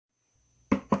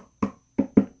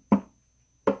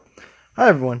Hi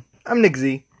everyone, I'm Nick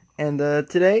Z, and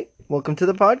today, welcome to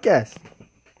the podcast.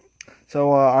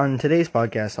 So on today's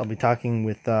podcast, I'll be talking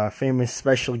with famous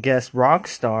special guest rock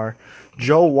star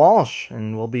Joe Walsh,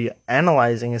 and we'll be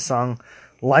analyzing his song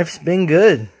 "Life's Been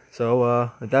Good."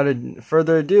 So without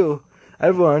further ado,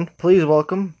 everyone, please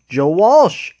welcome Joe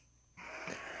Walsh.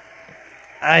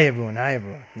 Hi everyone,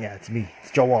 Yeah, it's me,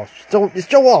 it's Joe Walsh. It's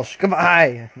Joe Walsh. Come on,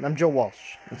 hi, I'm Joe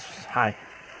Walsh. Hi.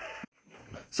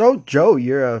 So, Joe,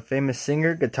 you're a famous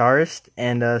singer, guitarist,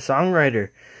 and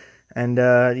songwriter. And,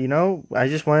 I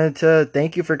just wanted to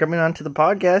thank you for coming on to the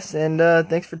podcast, and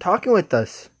thanks for talking with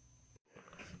us.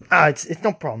 It's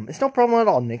no problem. It's no problem at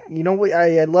all, Nick. You know what?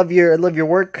 I love your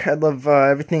work. I love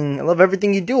everything. I love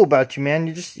everything you do about you, man.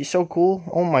 You're so cool.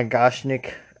 Oh my gosh,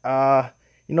 Nick.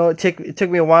 It took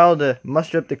me a while to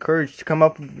muster up the courage to come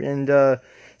up and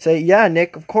say, yeah,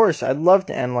 Nick. Of course, I'd love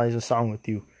to analyze a song with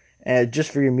you,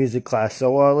 just for your music class.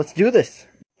 So let's do this.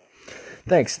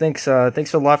 Thanks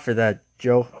a lot for that,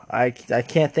 Joe. I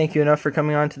can't thank you enough for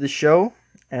coming on to the show.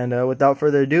 And without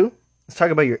further ado, let's talk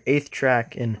about your eighth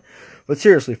track. But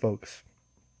seriously, folks,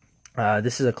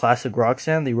 this is a classic rock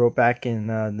sound they wrote back in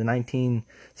the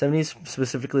 1970s,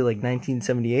 specifically like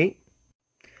 1978.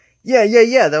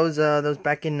 Yeah. That was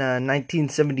back in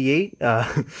 1978.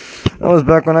 That was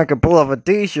back when I could pull off a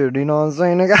T-shirt. You know what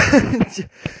I'm saying?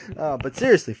 But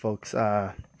seriously, folks,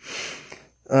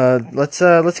 let's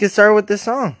get started with this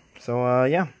song. So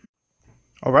yeah.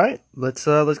 All right, let's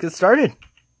get started.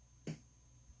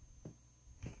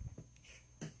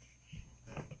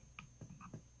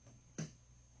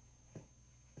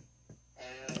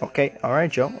 Okay, all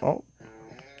right, Joe. Oh,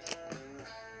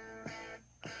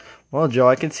 well, Joe,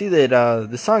 I can see that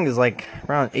the song is like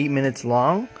around 8 minutes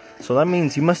long. So that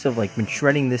means you must have like been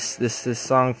shredding this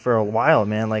song for a while,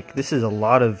 man. Like this is a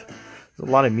lot of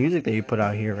music that you put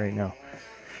out here right now.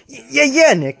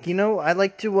 Yeah, Nick. I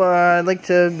like to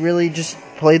really just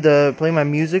play my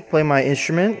music, play my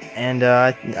instrument, and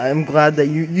I'm glad that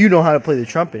you know how to play the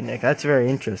trumpet, Nick. That's very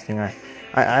interesting.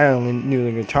 I only knew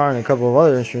the guitar and a couple of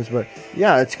other instruments, but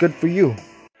yeah, it's good for you.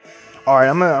 All right,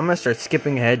 I'm gonna start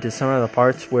skipping ahead to some of the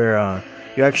parts where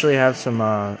you actually have some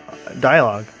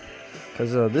dialogue,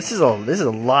 because this is a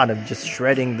lot of just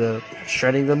shredding the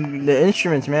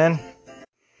instruments, man.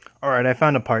 All right, I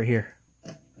found a part here.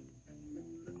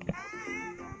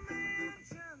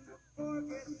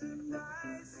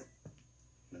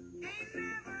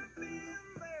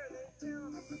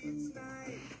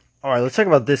 All right, let's talk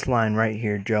about this line right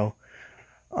here, Joe.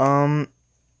 Um,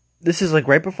 this is like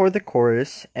right before the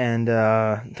chorus, and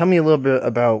tell me a little bit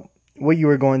about what you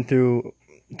were going through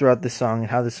throughout this song and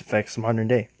how this affects modern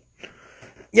day.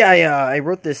 Yeah. I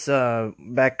wrote this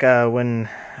back when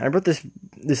I wrote this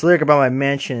lyric about my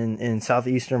mansion in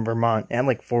southeastern Vermont and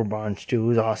like Fort Barnes too. It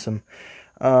was awesome.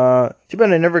 Too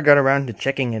bad I never got around to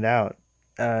checking it out.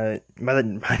 By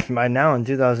now in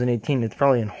 2018, it's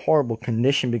probably in horrible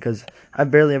condition because I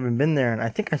barely ever been there, and I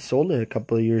think I sold it a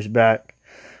couple of years back.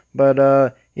 But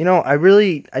I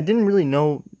didn't really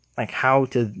know like how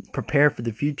to prepare for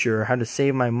the future or how to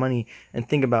save my money and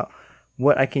think about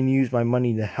what I can use my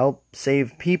money to help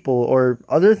save people or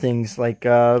other things like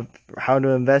how to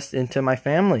invest into my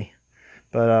family.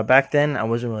 But back then, I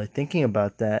wasn't really thinking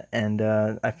about that, and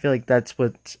I feel like that's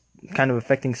what's kind of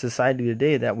affecting society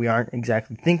today. That we aren't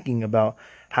exactly thinking about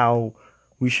how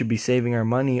we should be saving our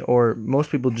money, or most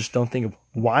people just don't think of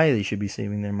why they should be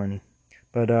saving their money.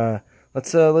 But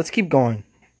let's keep going.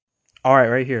 All right,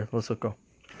 right here. Let's go.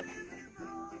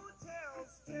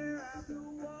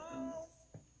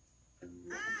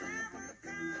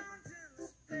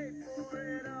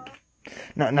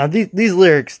 Now these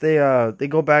lyrics they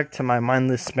go back to my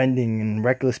mindless spending and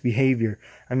reckless behavior.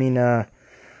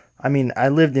 I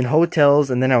lived in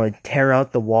hotels and then I would tear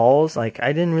out the walls. Like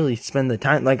I didn't really spend the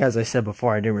time. Like as I said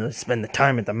before, I didn't really spend the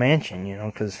time at the mansion.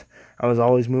 Because I was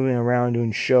always moving around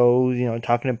doing shows.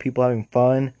 Talking to people, having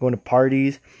fun, going to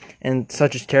parties, and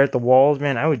such as tear out the walls.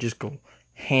 Man, I would just go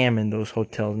ham in those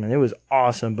hotels, man. It was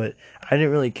awesome, but I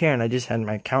didn't really care, and I just had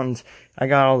my accountants. I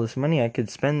got all this money I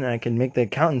could spend, and I could make the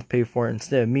accountants pay for it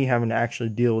instead of me having to actually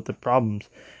deal with the problems.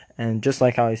 And just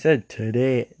like how I said,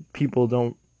 today people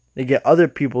don't. They get other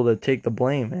people to take the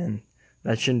blame, and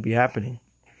that shouldn't be happening.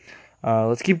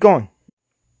 Let's keep going.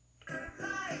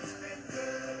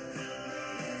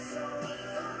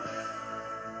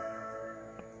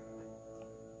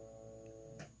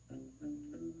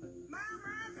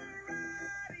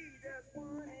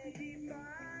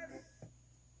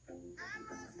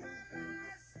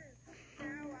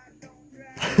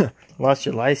 Lost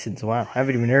your license. Wow, I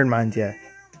haven't even earned mine yet.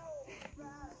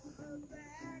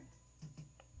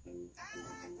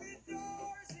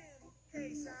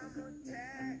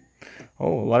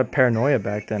 Oh, a lot of paranoia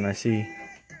back then, I see.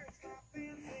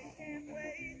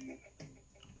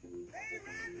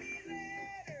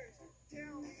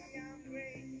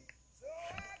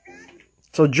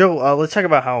 So Joe, let's talk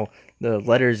about how the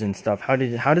letters and stuff. How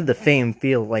did the fame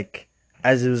feel like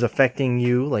as it was affecting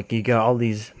you? Like you got all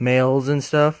these mails and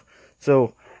stuff.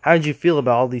 So how did you feel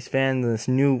about all these fans and this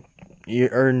new you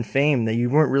earned fame that you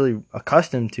weren't really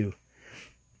accustomed to?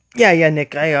 Yeah, yeah,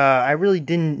 Nick. I really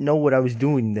didn't know what I was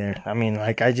doing there. I mean,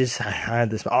 like I had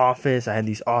this office. I had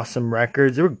these awesome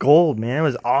records. They were gold, man. It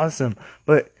was awesome,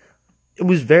 but it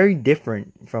was very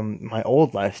different from my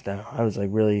old lifestyle. I was like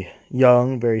really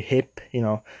young, very hip.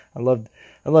 I loved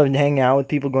hanging out with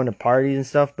people, going to parties and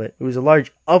stuff. But it was a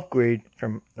large upgrade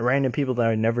from random people that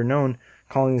I'd never known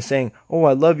calling and saying, "Oh,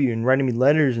 I love you," and writing me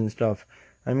letters and stuff.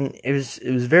 I mean, it was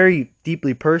very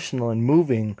deeply personal and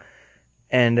moving,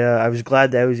 and I was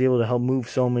glad that I was able to help move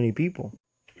so many people.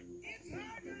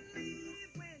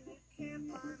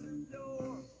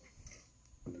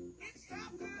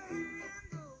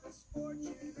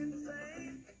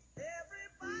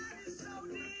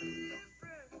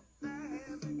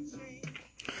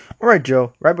 All right,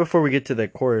 Joe. Right before we get to the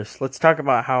chorus, let's talk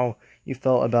about how you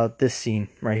felt about this scene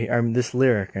right here. I mean, this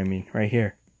lyric. I mean, right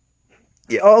here.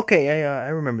 Yeah. Oh, okay. I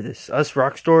remember this. Us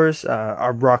rock stars,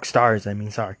 our rock stars. I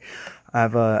mean, sorry.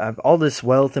 I've all this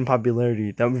wealth and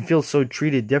popularity that we feel so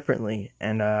treated differently,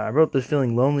 and I wrote this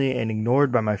feeling lonely and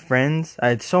ignored by my friends. I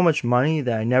had so much money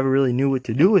that I never really knew what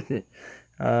to do with it.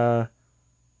 Uh,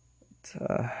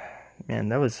 uh, Man,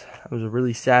 that was a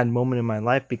really sad moment in my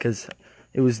life because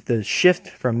it was the shift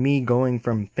from me going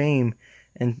from fame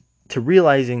and to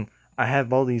realizing I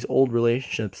have all these old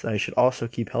relationships that I should also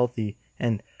keep healthy,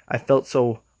 and I felt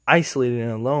so isolated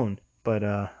and alone. But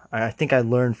I think I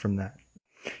learned from that.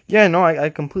 Yeah, no, I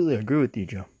completely agree with you,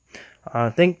 Joe.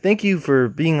 Thank you for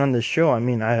being on this show. I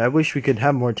mean, I wish we could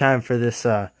have more time for this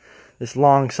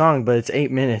long song, but it's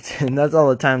 8 minutes, and that's all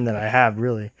the time that I have,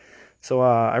 really. So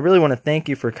I really want to thank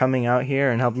you for coming out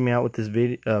here and helping me out with this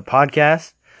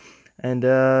podcast. And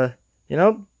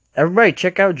everybody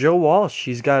check out Joe Walsh.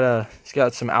 He's got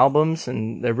some albums,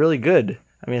 and they're really good.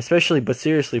 I mean, especially But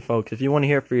Seriously, folks. If you want to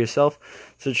hear it for yourself,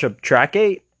 search up Track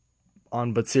 8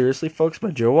 on But Seriously, folks,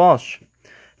 by Joe Walsh.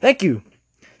 Thank you.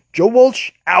 Joe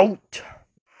Walsh out.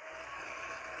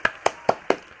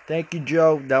 Thank you,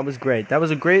 Joe. That was great. That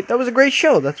was a great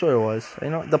show. That's what it was.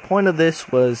 The point of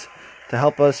this was to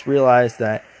help us realize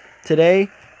that today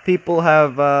people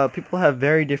have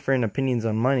very different opinions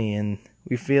on money, and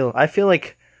I feel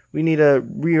like we need to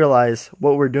realize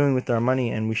what we're doing with our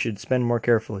money, and we should spend more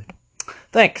carefully.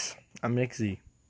 Thanks. I'm Nick Z.